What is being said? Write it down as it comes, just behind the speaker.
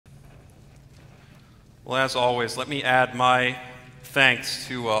Well, as always, let me add my thanks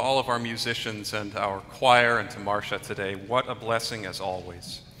to all of our musicians and our choir and to Marcia today. What a blessing, as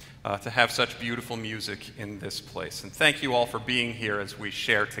always, to have such beautiful music in this place. And thank you all for being here as we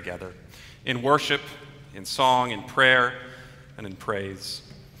share together in worship, in song, in prayer, and in praise.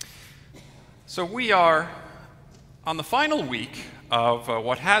 So we are on the final week of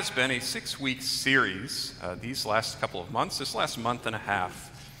what has been a 6-week series these last couple of months, this last month and a half.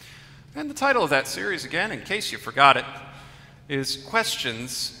 And the title of that series, again, in case you forgot it, is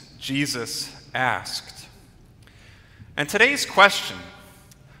Questions Jesus Asked. And today's question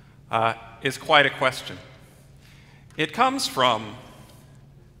is quite a question. It comes from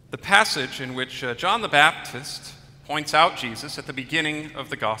the passage in which John the Baptist points out Jesus at the beginning of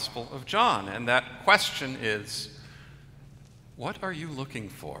the Gospel of John. And that question is, what are you looking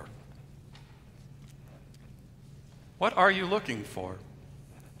for? What are you looking for?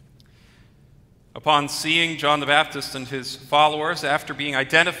 Upon seeing John the Baptist and his followers, after being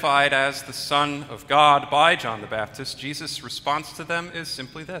identified as the Son of God by John the Baptist, Jesus' response to them is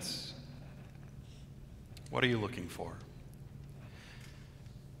simply this: what are you looking for?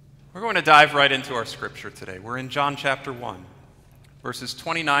 We're going to dive right into our scripture today. We're in John chapter 1, verses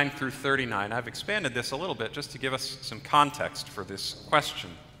 29 through 39. I've expanded this a little bit just to give us some context for this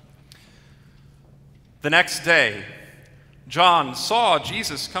question. The next day, John saw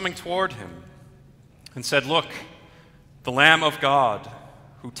Jesus coming toward him and said, "Look, the Lamb of God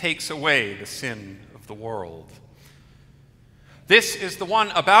who takes away the sin of the world. This is the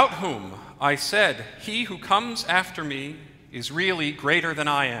one about whom I said, 'He who comes after me is really greater than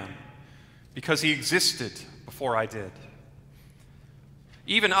I am, because he existed before I did.'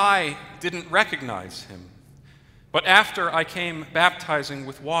 Even I didn't recognize him, but after I came baptizing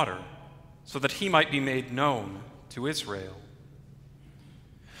with water, so that he might be made known to Israel."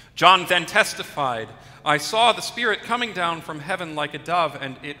 John then testified, "I saw the Spirit coming down from heaven like a dove,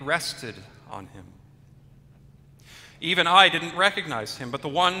 and it rested on him. Even I didn't recognize him, but the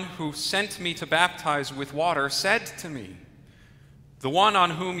one who sent me to baptize with water said to me, 'The one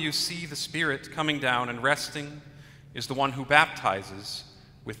on whom you see the Spirit coming down and resting is the one who baptizes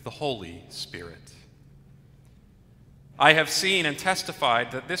with the Holy Spirit.' I have seen and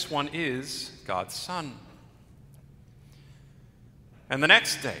testified that this one is God's Son." And the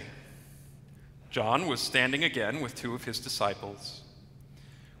next day, John was standing again with 2 of his disciples.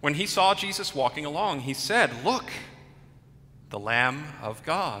 When he saw Jesus walking along, he said, "Look, the Lamb of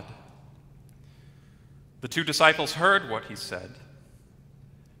God." The 2 disciples heard what he said,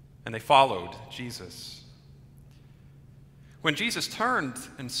 and they followed Jesus. When Jesus turned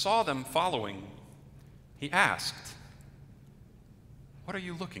and saw them following, he asked, "What are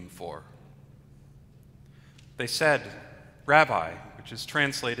you looking for?" They said, "Rabbi," which is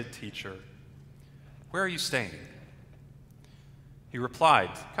translated teacher, "where are you staying?" He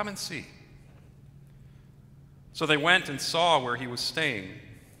replied, "Come and see." So they went and saw where he was staying,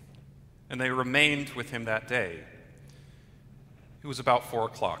 and they remained with him that day. It was about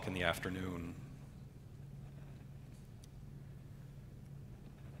 4:00 in the afternoon.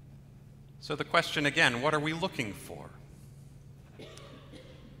 So the question again, what are we looking for?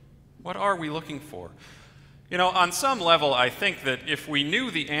 What are we looking for? You know, on some level, I think that if we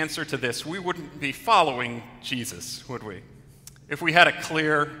knew the answer to this, we wouldn't be following Jesus, would we? If we had a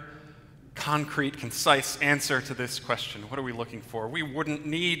clear, concrete, concise answer to this question, what are we looking for? We wouldn't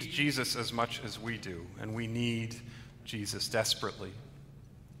need Jesus as much as we do, and we need Jesus desperately.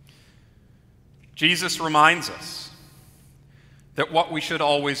 Jesus reminds us that what we should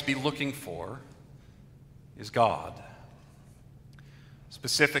always be looking for is God.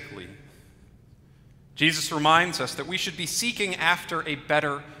 Specifically, Jesus reminds us that we should be seeking after a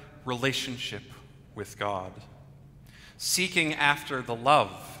better relationship with God, seeking after the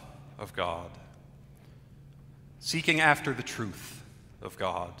love of God, seeking after the truth of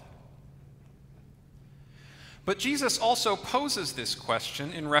God. But Jesus also poses this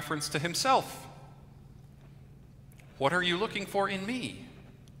question in reference to himself. What are you looking for in me?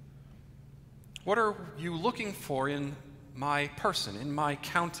 What are you looking for in my person, in my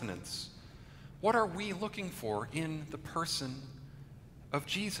countenance? What are we looking for in the person of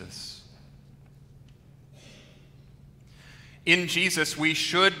Jesus? In Jesus, we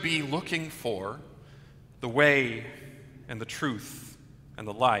should be looking for the way and the truth and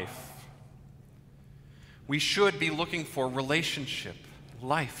the life. We should be looking for relationship,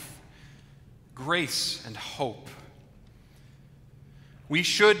 life, grace, and hope. We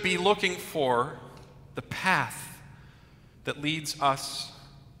should be looking for the path that leads us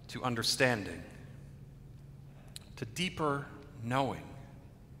to understanding, to deeper knowing,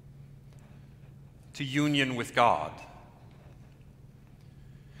 to union with God.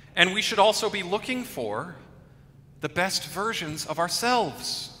 And we should also be looking for the best versions of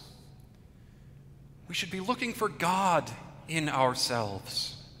ourselves. We should be looking for God in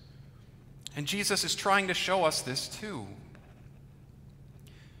ourselves. And Jesus is trying to show us this too.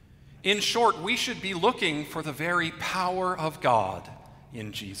 In short, we should be looking for the very power of God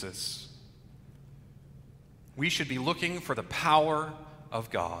in Jesus. We should be looking for the power of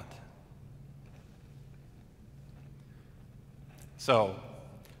God. So,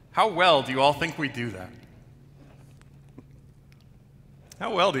 how well do you all think we do that?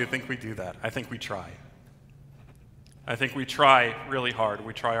 How well do you think we do that? I think we try. I think we try really hard.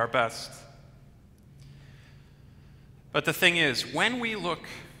 We try our best. But the thing is, when we look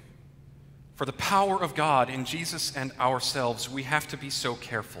for the power of God in Jesus and ourselves, we have to be so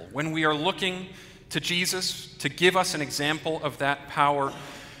careful. When we are looking to Jesus to give us an example of that power,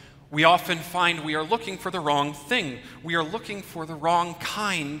 we often find we are looking for the wrong thing. We are looking for the wrong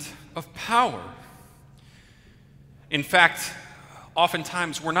kind of power. In fact,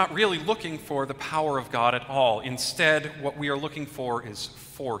 oftentimes we're not really looking for the power of God at all. Instead, what we are looking for is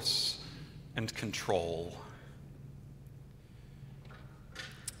force and control.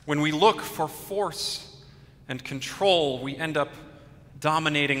 When we look for force and control, we end up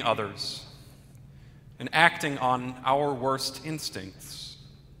dominating others and acting on our worst instincts.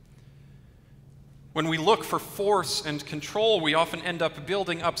 When we look for force and control, we often end up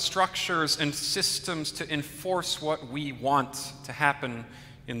building up structures and systems to enforce what we want to happen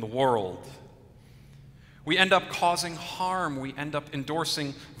in the world. We end up causing harm. We end up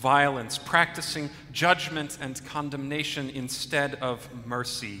endorsing violence, practicing judgment and condemnation instead of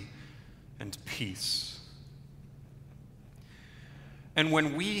mercy and peace. And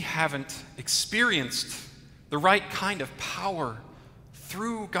when we haven't experienced the right kind of power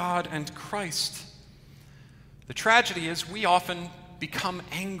through God and Christ, the tragedy is we often become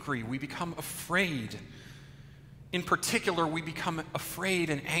angry. We become afraid. In particular, we become afraid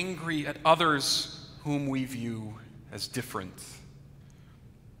and angry at others whom we view as different.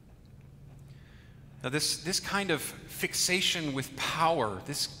 Now, this kind of fixation with power,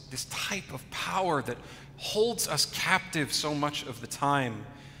 this type of power that holds us captive so much of the time,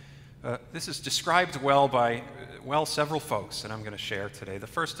 this is described well by, several folks that I'm going to share today. The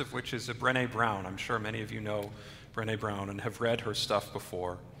first of which is Brené Brown. I'm sure many of you know Brené Brown and have read her stuff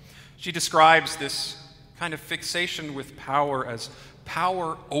before. She describes this kind of fixation with power as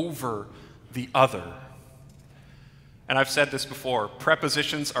power over the other. And I've said this before,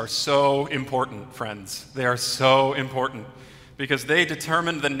 prepositions are so important, friends. They are so important because they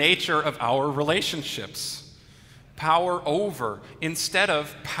determine the nature of our relationships. Power over instead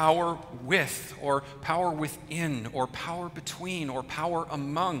of power with, or power within, or power between, or power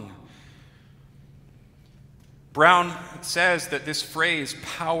among. Brown says that this phrase,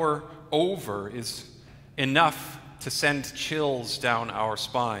 power over, is enough to send chills down our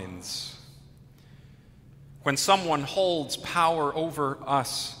spines. When someone holds power over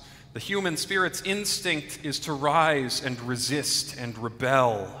us, the human spirit's instinct is to rise and resist and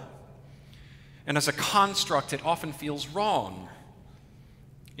rebel. And as a construct, it often feels wrong.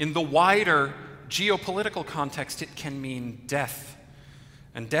 In the wider geopolitical context, it can mean death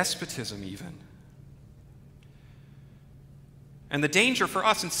and despotism even. And the danger for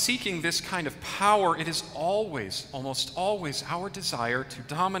us in seeking this kind of power, it is always, almost always, our desire to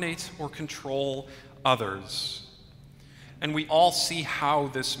dominate or control others. And we all see how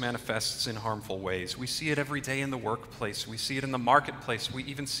this manifests in harmful ways. We see it every day in the workplace. We see it in the marketplace. We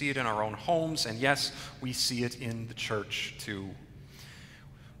even see it in our own homes. And yes, we see it in the church too.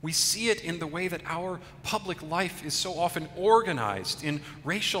 We see it in the way that our public life is so often organized in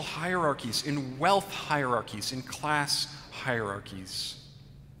racial hierarchies, in wealth hierarchies, in class hierarchies.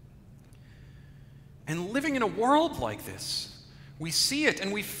 And living in a world like this, we see it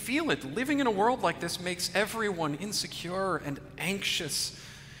and we feel it. Living in a world like this makes everyone insecure and anxious.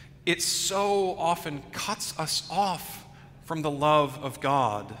 It so often cuts us off from the love of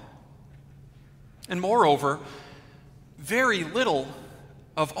God. And moreover, very little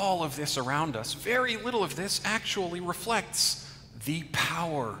of all of this around us, very little of this actually reflects the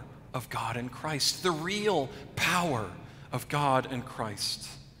power of God in Christ, the real power of God and Christ.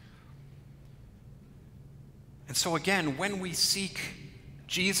 And so again, when we seek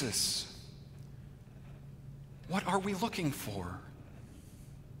Jesus, what are we looking for?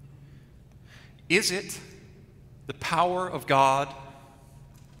 Is it the power of God,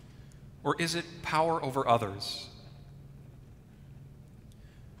 or is it power over others?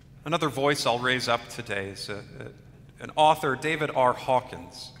 Another voice I'll raise up today is an author, David R.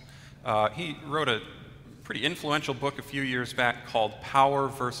 Hawkins. He wrote a pretty influential book a few years back called Power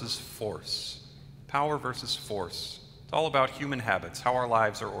versus Force. Power versus Force. It's all about human habits, how our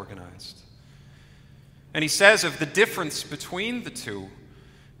lives are organized. And he says of the difference between the two,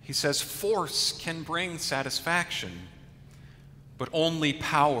 he says force can bring satisfaction, but only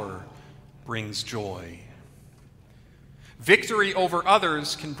power brings joy. Victory over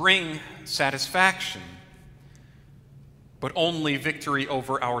others can bring satisfaction, but only victory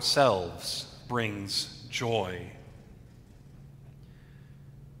over ourselves brings joy.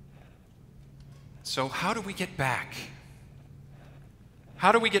 So how do we get back?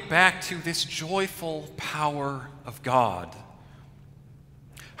 How do we get back to this joyful power of God?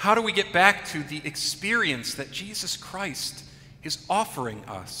 How do we get back to the experience that Jesus Christ is offering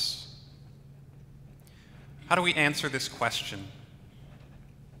us? How do we answer this question?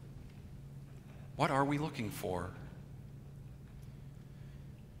 What are we looking for?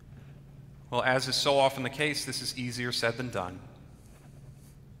 Well, as is so often the case, this is easier said than done.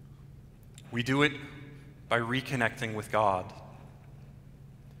 We do it by reconnecting with God,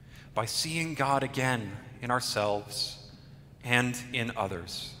 by seeing God again in ourselves and in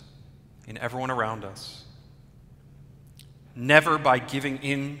others, in everyone around us. Never by giving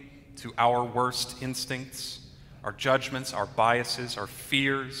in to our worst instincts, our judgments, our biases, our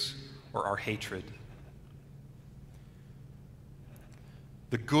fears, or our hatred.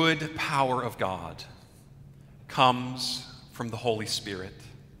 The good power of God comes from the Holy Spirit.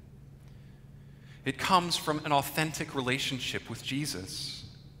 It comes from an authentic relationship with Jesus.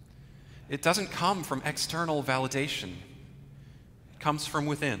 It doesn't come from external validation. It comes from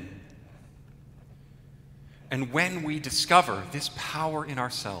within. And when we discover this power in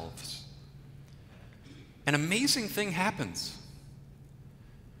ourselves, an amazing thing happens.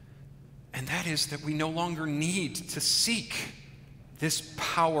 And that is that we no longer need to seek this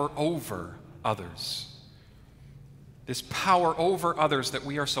power over others. This power over others that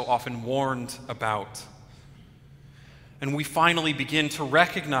we are so often warned about. And we finally begin to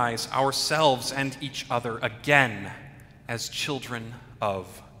recognize ourselves and each other again as children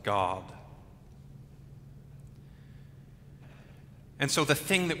of God. And so the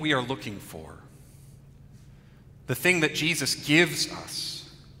thing that we are looking for, the thing that Jesus gives us,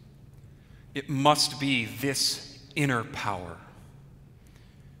 it must be this inner power,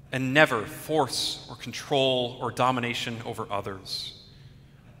 and never force or control or domination over others.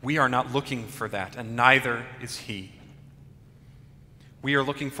 We are not looking for that, and neither is he. We are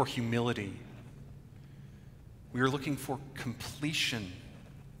looking for humility. We are looking for completion.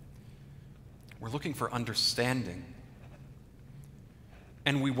 We're looking for understanding.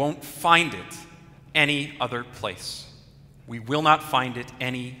 And we won't find it any other place. We will not find it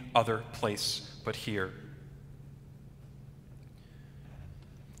any other place but here.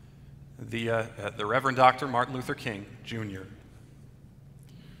 The Reverend Dr. Martin Luther King, Jr.,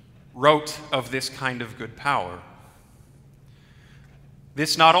 wrote of this kind of good power.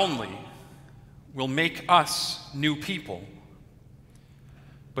 This not only will make us new people,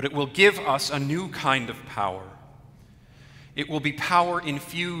 but it will give us a new kind of power. It will be power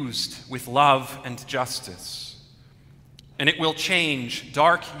infused with love and justice, and it will change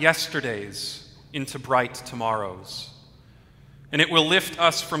dark yesterdays into bright tomorrows. And it will lift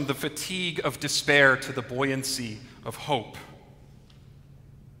us from the fatigue of despair to the buoyancy of hope.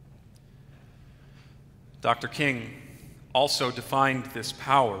 Dr. King also defined this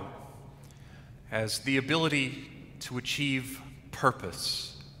power as the ability to achieve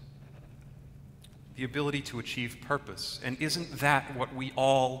purpose. The ability to achieve purpose. And isn't that what we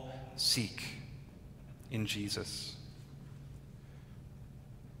all seek in Jesus?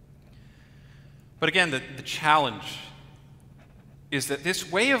 But again, the challenge is that this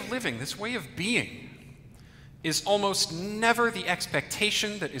way of living, this way of being, is almost never the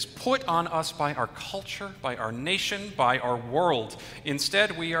expectation that is put on us by our culture, by our nation, by our world.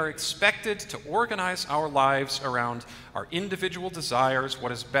 Instead, we are expected to organize our lives around our individual desires,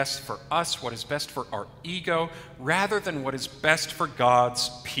 what is best for us, what is best for our ego, rather than what is best for God's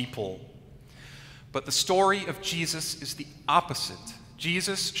people. But the story of Jesus is the opposite.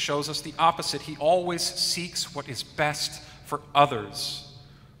 Jesus shows us the opposite. He always seeks what is best for others.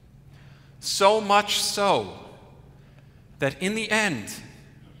 So much so that in the end,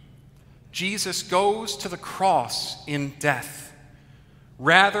 Jesus goes to the cross in death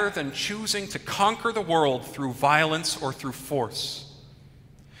rather than choosing to conquer the world through violence or through force.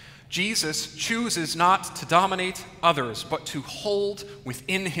 Jesus chooses not to dominate others, but to hold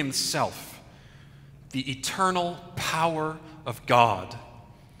within himself the eternal power of God,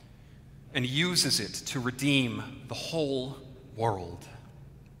 and uses it to redeem the whole world.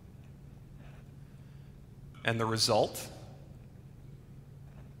 And the result?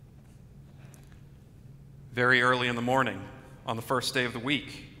 Very early in the morning, on the first day of the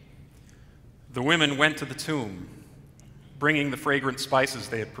week, the women went to the tomb, bringing the fragrant spices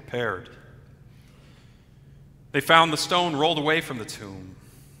they had prepared. They found the stone rolled away from the tomb,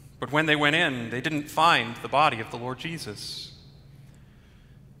 but when they went in, they didn't find the body of the Lord Jesus.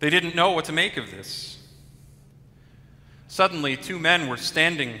 They didn't know what to make of this. Suddenly, two men were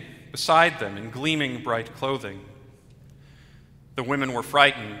standing beside them in gleaming bright clothing. The women were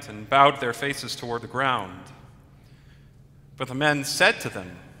frightened and bowed their faces toward the ground. But the men said to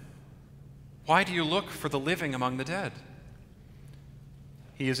them, "Why do you look for the living among the dead?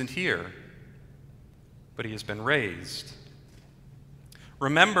 He isn't here, but he has been raised.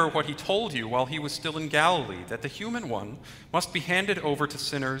 Remember what he told you while he was still in Galilee, that the human one must be handed over to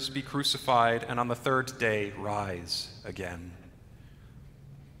sinners, be crucified, and on the third day rise again."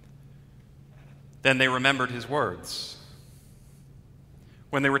 Then they remembered his words.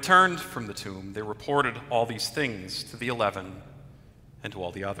 When they returned from the tomb, they reported all these things to the 11 and to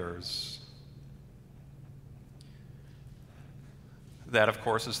all the others. That, of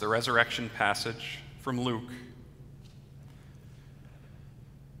course, is the resurrection passage from Luke.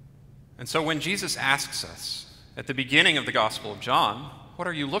 And so when Jesus asks us at the beginning of the Gospel of John, "What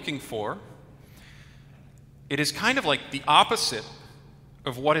are you looking for?" it is kind of like the opposite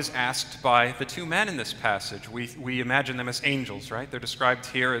of what is asked by the two men in this passage. We imagine them as angels, right? They're described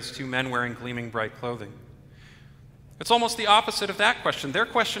here as two men wearing gleaming bright clothing. It's almost the opposite of that question. Their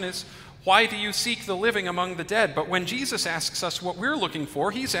question is, "Why do you seek the living among the dead?" But when Jesus asks us what we're looking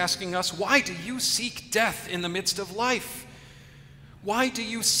for, he's asking us, "Why do you seek death in the midst of life? Why do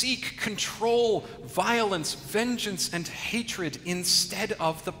you seek control, violence, vengeance, and hatred instead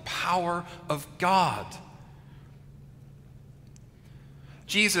of the power of God?"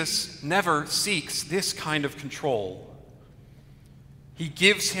 Jesus never seeks this kind of control. He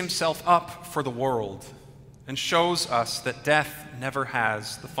gives himself up for the world and shows us that death never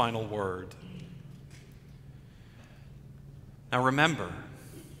has the final word. Now remember,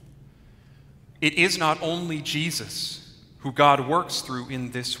 it is not only Jesus who God works through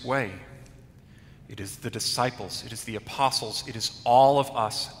in this way. It is the disciples, it is the apostles, it is all of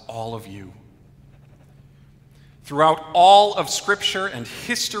us, all of you. Throughout all of Scripture and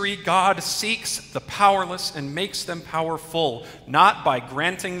history, God seeks the powerless and makes them powerful, not by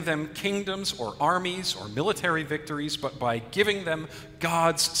granting them kingdoms or armies or military victories, but by giving them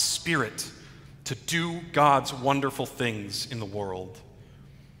God's Spirit to do God's wonderful things in the world.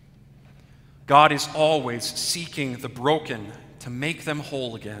 God is always seeking the broken to make them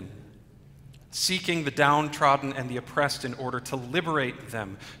whole again, seeking the downtrodden and the oppressed in order to liberate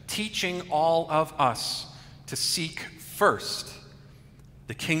them, teaching all of us to seek first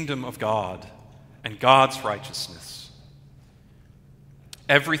the kingdom of God and God's righteousness.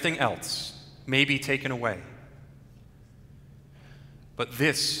 Everything else may be taken away, but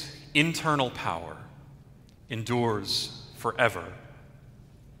this internal power endures forever.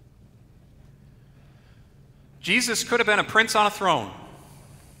 Jesus could have been a prince on a throne,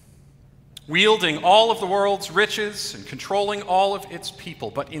 wielding all of the world's riches and controlling all of its people,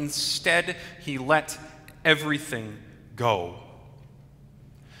 but instead he let everything go.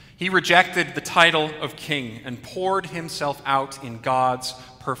 He rejected the title of king and poured himself out in God's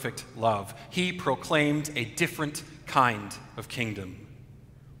perfect love. He proclaimed a different kind of kingdom.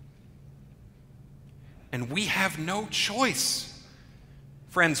 And we have no choice.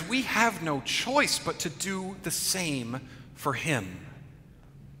 Friends, we have no choice but to do the same for him.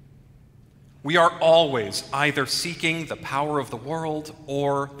 We are always either seeking the power of the world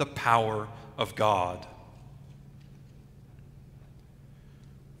or the power of God.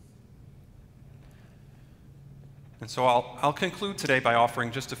 And so I'll conclude today by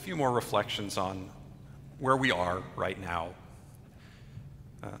offering just a few more reflections on where we are right now.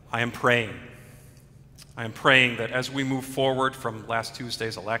 I am praying that as we move forward from last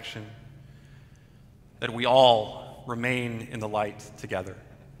Tuesday's election, that we all remain in the light together.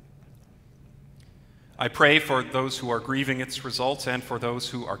 I pray for those who are grieving its results and for those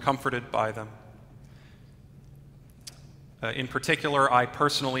who are comforted by them. In particular, I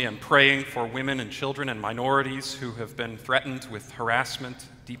personally am praying for women and children and minorities who have been threatened with harassment,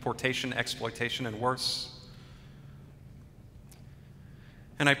 deportation, exploitation, and worse.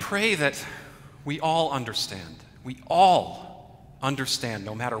 And I pray that we all understand,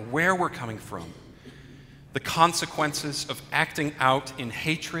 no matter where we're coming from, the consequences of acting out in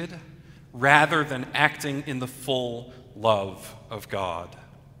hatred rather than acting in the full love of God.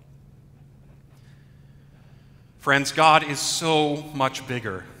 Friends, God is so much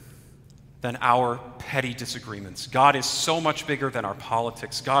bigger than our petty disagreements. God is so much bigger than our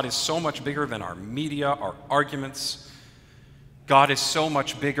politics. God is so much bigger than our media, our arguments. God is so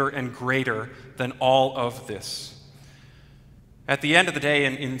much bigger and greater than all of this. At the end of the day,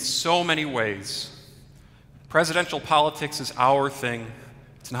 in so many ways, presidential politics is our thing.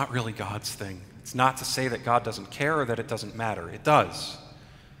 It's not really God's thing. It's not to say that God doesn't care or that it doesn't matter. It does.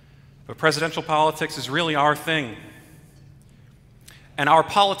 But presidential politics is really our thing. And our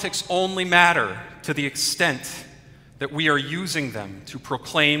politics only matter to the extent that we are using them to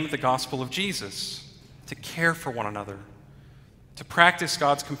proclaim the gospel of Jesus, to care for one another, to practice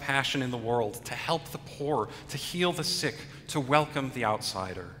God's compassion in the world, to help the poor, to heal the sick, to welcome the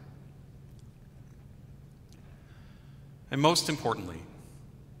outsider. And most importantly,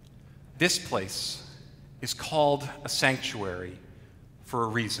 this place is called a sanctuary for a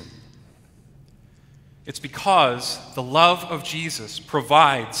reason. It's because the love of Jesus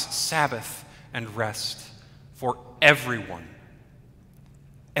provides Sabbath and rest for everyone.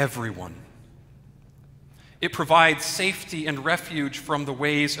 Everyone. It provides safety and refuge from the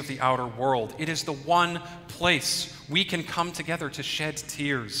ways of the outer world. It is the one place we can come together to shed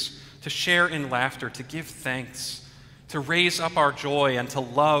tears, to share in laughter, to give thanks, to raise up our joy, and to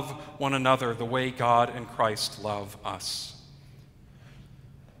love one another the way God and Christ love us.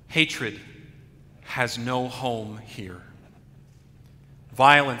 Hatred has no home here.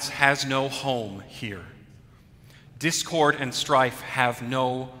 Violence has no home here. Discord and strife have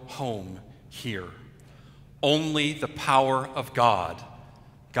no home here. Only the power of God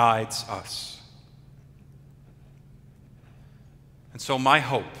guides us. And so my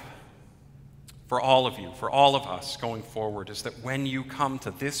hope for all of you, for all of us going forward, is that when you come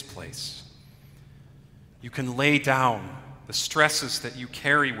to this place, you can lay down the stresses that you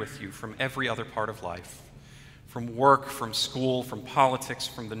carry with you from every other part of life, from work, from school, from politics,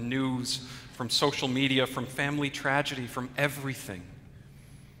 from the news, from social media, from family tragedy, from everything.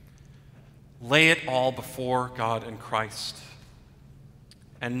 Lay it all before God and Christ,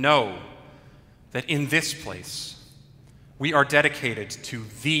 and know that in this place we are dedicated to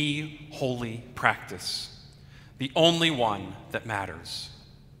the holy practice, the only one that matters: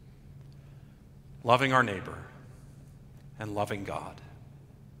 loving our neighbor and loving God.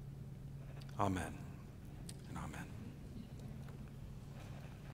 Amen.